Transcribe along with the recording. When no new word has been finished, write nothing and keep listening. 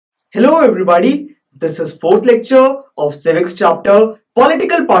Hello everybody, this is fourth lecture of civics chapter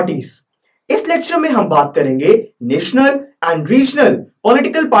political parties. इस lecture में हम बात करेंगे national and regional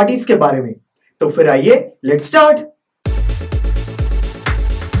political parties के बारे में। तो फिर आइए लेट्स स्टार्ट।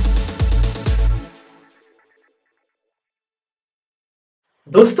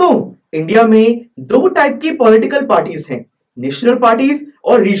 दोस्तों, इंडिया में दो टाइप की पॉलिटिकल पार्टीज हैं, नेशनल पार्टीज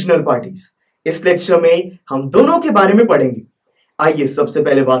और रीजनल पार्टीज। इस लेक्चर में हम दोनों के बारे में पढ़ेंगे। आइए सबसे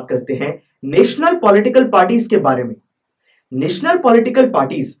पहले बात करते हैं नेशनल पॉलिटिकल पार्टीज के बारे में। नेशनल पॉलिटिकल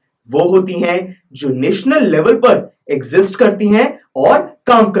पार्टीज वो होती हैं जो नेशनल लेवल पर एग्जिस्ट करती हैं और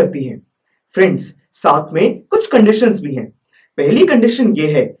काम करती हैं। फ्रेंड्स, साथ में कुछ कंडीशंस भी हैं। पहली कंडीशन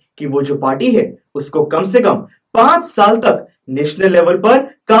ये है कि वो जो पार्टी है उसको कम से कम 5 साल तक नेशनल लेवल पर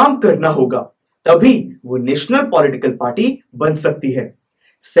काम करना होगा, तभी वो नेशनल पॉलिटिकल पार्टी बन सकती है।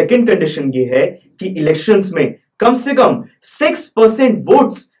 सेकेंड कंडीशन ये है कि इलेक्शंस में कम से कम 6%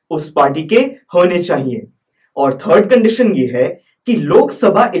 वोट्स उस पार्टी के होने चाहिए। और थर्ड कंडीशन ये है कि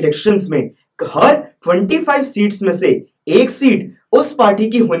लोकसभा इलेक्शंस में हर 25 सीट्स में से एक सीट उस पार्टी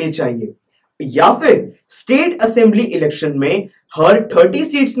की होनी चाहिए, या फिर स्टेट असेंबली इलेक्शन में हर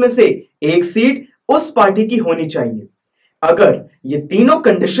 30 सीट्स में से एक सीट उस पार्टी की होनी चाहिए। अगर ये तीनों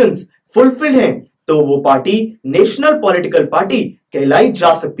कंडीशंस फुलफिल हैं तो वो पार्टी नेशनल पॉलिटिकल पार्टी कहलाई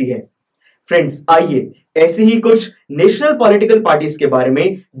जा सकती है। फ्रेंड्स, आइए ऐसी ही कुछ नेशनल पॉलिटिकल पार्टीज के बारे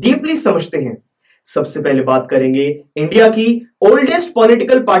में डीपली समझते हैं। सबसे पहले बात करेंगे इंडिया की ओल्डेस्ट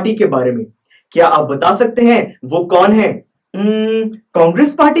पॉलिटिकल पार्टी के बारे में। क्या आप बता सकते हैं वो कौन है?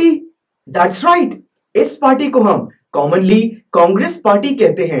 कांग्रेस पार्टी। That's right. इस पार्टी को हम कॉमनली कांग्रेस पार्टी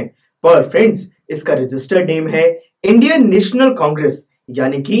कहते हैं, पर फ्रेंड्स इसका रजिस्टर्ड नेम है इंडियन नेशनल कांग्रेस,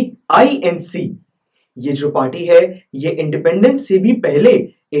 यानी कि आईएनसी। ये जो पार्टी है ये इंडिपेंडेंस से भी पहले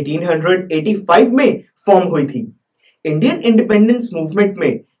 1885 में फॉर्म हुई थी। इंडियन इंडिपेंडेंस मूवमेंट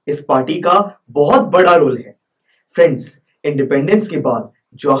में इस पार्टी का बहुत बड़ा रोल है। फ्रेंड्स, इंडिपेंडेंस के बाद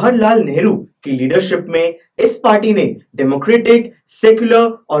जवाहरलाल नेहरू की लीडरशिप में इस पार्टी ने डेमोक्रेटिक,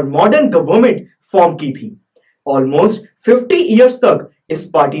 सेक्युलर और मॉडर्न गवर्नमेंट फॉर्म की थी। ऑलमोस्ट 50 इयर्स तक इस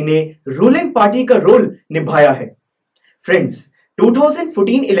पार्टी ने रूलिंग पार्टी का रोल निभाया है। फ्रेंड्स,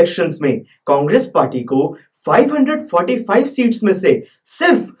 2014 इलेक्शंस में कांग्रेस पार्टी को 545 सीट्स में से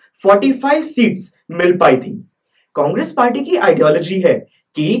सिर्फ 45 सीट्स मिल पाई थी। कांग्रेस पार्टी की आइडियोलॉजी है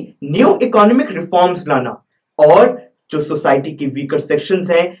कि न्यू इकोनॉमिक रिफॉर्म्स लाना और जो सोसाइटी की वीकर सेक्शंस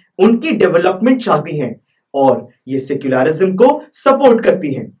हैं उनकी डेवलपमेंट चाहती हैं, और ये सेक्युलरिज्म को सपोर्ट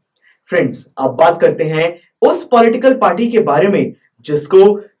करती हैं। फ्रेंड्स, अब बात करते हैं उस पॉलिटिकल पार्टी के बारे में जिसको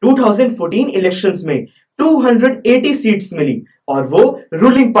 2014 इलेक्शंस में 280 सीट्स मिली और वो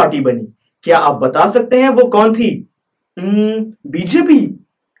रूलिंग पार्टी बनी। क्या आप बता सकते हैं वो कौन थी? BJP.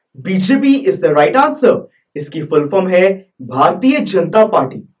 BJP is the right answer. इसकी फुल फॉर्म है भारतीय जनता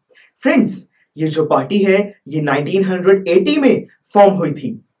पार्टी। फ्रेंड्स, ये जो पार्टी है ये 1980 में फॉर्म हुई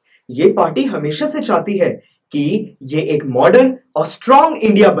थी। ये पार्टी हमेशा से चाहती है कि ये एक मॉडर्न और स्ट्रॉन्ग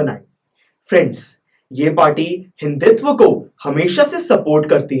इंडिया बनाए। फ्रेंड्स, ये पार्टी हिंदुत्व को हमेशा से सपोर्ट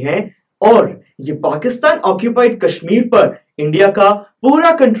करती है और ये पाकिस्तान ऑक्यूपाइड कश्मीर पर इंडिया का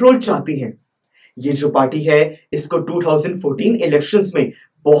पूरा कंट्रोल चाहती है। ये जो पार्टी है इसको 2014 इलेक्शंस में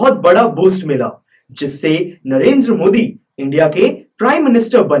बहुत बड़ा बूस्ट मिला, जिससे नरेंद्र मोदी इंडिया के प्राइम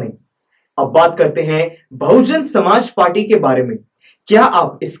मिनिस्टर बने। अब बात करते हैं बहुजन समाज पार्टी के बारे में। क्या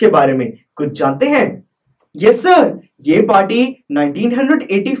आप इसके बारे में कुछ जानते हैं? यस सर, ये पार्टी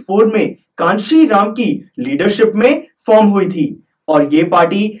 1984 में कांशी राम की लीडरशिप में फॉर्म हुई थी, और ये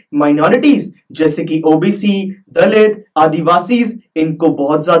पार्टी माइनॉरिटीज जैसे कि ओबीसी, दलित, आदिवासीज इनको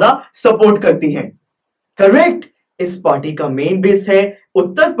बहुत ज्यादा सपोर्ट करती हैं। करेक्ट। इस पार्टी का मेन बेस है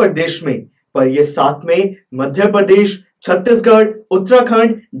उत्तर प्रदेश में, पर ये साथ में मध्य प्रदेश, छत्तीसगढ़,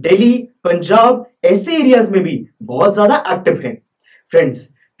 उत्तराखंड, दिल्ली, पंजाब ऐसे एरियाज में भी बहुत ज्यादा एक्टिव है। फ्रेंड्स,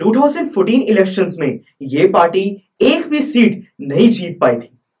 2014 इलेक्शंस में ये पार्टी एक भी सीट नहीं जीत पाई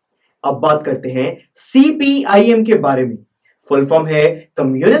थी। अब बात करते हैं सीपीआईएम के बारे में। फुल फॉर्म है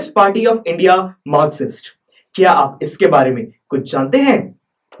communist party of India Marxist. क्या आप इसके बारे में कुछ जानते हैं?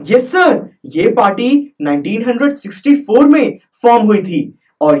 यस सर, ये पार्टी 1964 में फॉर्म हुई थी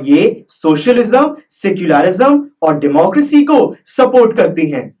और ये सोशलिज्म, सेक्युलरिज्म और डेमोक्रेसी को सपोर्ट करती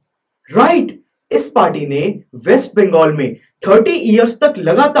हैं। राइट। इस पार्टी ने वेस्ट बंगाल में 30 इयर्स तक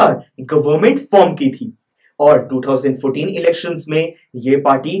लगातार गवर्नमेंट फॉर्म की थी, और 2014 इलेक्शंस में ये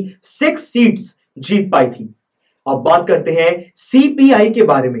पार्टी 6 सीट्स जीत पाई थी। अब बात करते हैं सीपीआई के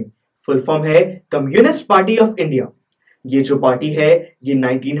बारे में। फुल फॉर्म है कम्युनिस्ट पार्टी ऑफ इंडिया। ये जो पार्टी है ये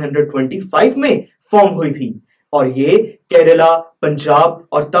 1925 में फॉर्म हुई थी, और ये केरला, पंजाब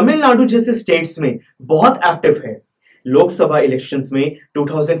और तमिलनाडु जैसे स्टेट्स में बहुत एक्टिव है। लोकसभा इलेक्शंस में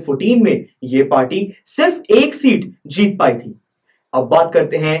 2014 में ये पार्टी सिर्फ एक सीट जीत पाई थी। अब बात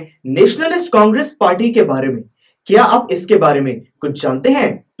करते हैं नेशनलिस्ट कांग्रेस पार्टी के बारे में। क्या आप इसके बारे में कुछ जानते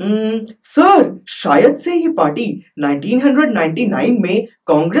हैं? सर, शायद से ये पार्टी 1999 में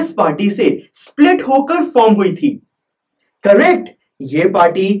कांग्रेस पार्टी से स्प्लिट होकर फॉर्म हुई थी। करेक्ट। ये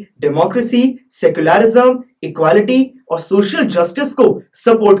पार्टी डेमोक्रेसी, सेक्युलरिज्म, इक्वालिटी और सोशल जस्टिस को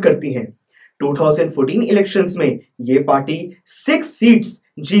सपोर्ट करती हैं। 2014 इलेक्शंस में ये पार्टी 6 सीट्स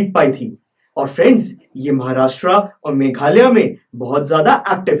जीत पाई थी। और फ्रेंड्स, ये महाराष्ट्र और मेघालय में बहुत ज्यादा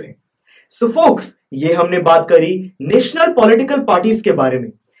एक्टिव है। सो फोक्स, ये हमने बात करी नेशनल पॉलिटिकल पार्टीज के बारे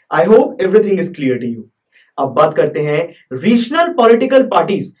में। I hope everything is clear to you. अब बात करते हैं रीजनल पॉलिटिकल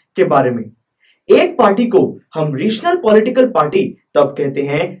पार्टीज के बारे में। एक पार्टी को हम रीजनल पॉलिटिकल पार्टी तब कहते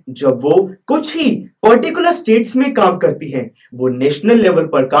हैं जब वो कुछ ही पर्टिकुलर स्टेट्स में काम करती हैं, वो नेशनल लेवल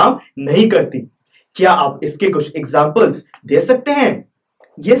पर काम नहीं करती। क्या आप इसके कुछ एग्जांपल्स दे सकते हैं?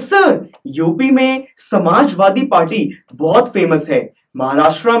 यस सर, यूपी में समाजवादी पार्टी बहुत फेमस है,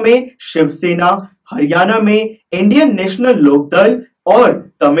 महाराष्ट्र में शिवसेना, हरियाणा में इंडियन नेशनल लोकदल और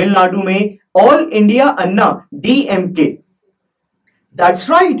तमिलनाडु में all India Anna DMK. That's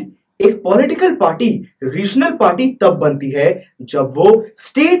right. एक पॉलिटिकल पार्टी रीजनल पार्टी तब बनती है जब वो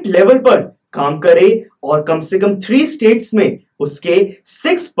स्टेट लेवल पर काम करे और कम से कम 3 स्टेट्स में उसके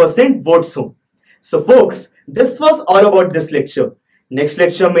 6% वोट्स हो। सो focus, this was all about this lecture. Next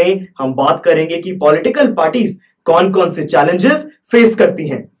lecture में हम बात करेंगे कि पॉलिटिकल पार्टीज कौन कौन से चैलेंजेस फेस करती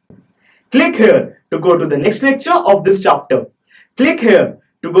हैं। Click here to go to the next lecture of this chapter. Click here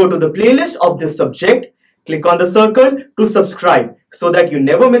to go to the playlist of this subject. Click on the circle to subscribe so that you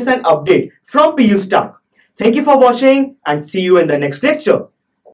never miss an update from PU Stack. Thank you for watching and see you in the next lecture.